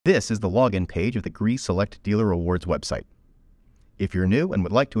This is the login page of the GREE Select Dealer Rewards website. If you're new and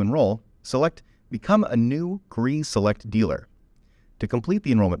would like to enroll, select Become a new GREE Select Dealer. To complete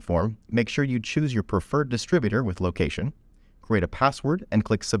the enrollment form, make sure you choose your preferred distributor with location, create a password, and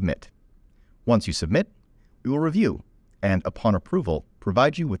click Submit. Once you submit, we will review and, upon approval,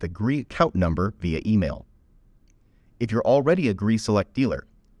 provide you with a GREE account number via email. If you're already a GREE Select dealer,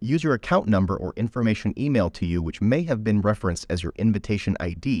 use your account number or information emailed to you which may have been referenced as your invitation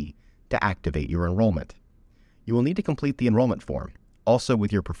ID to activate your enrollment. You will need to complete the enrollment form, also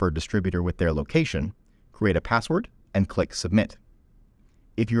with your preferred distributor with their location, create a password, and click Submit.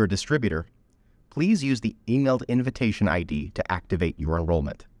 If you're a distributor, please use the emailed invitation ID to activate your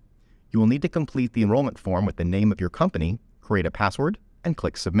enrollment. You will need to complete the enrollment form with the name of your company, create a password, and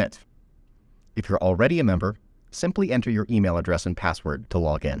click Submit. If you're already a member, simply enter your email address and password to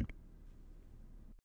log in.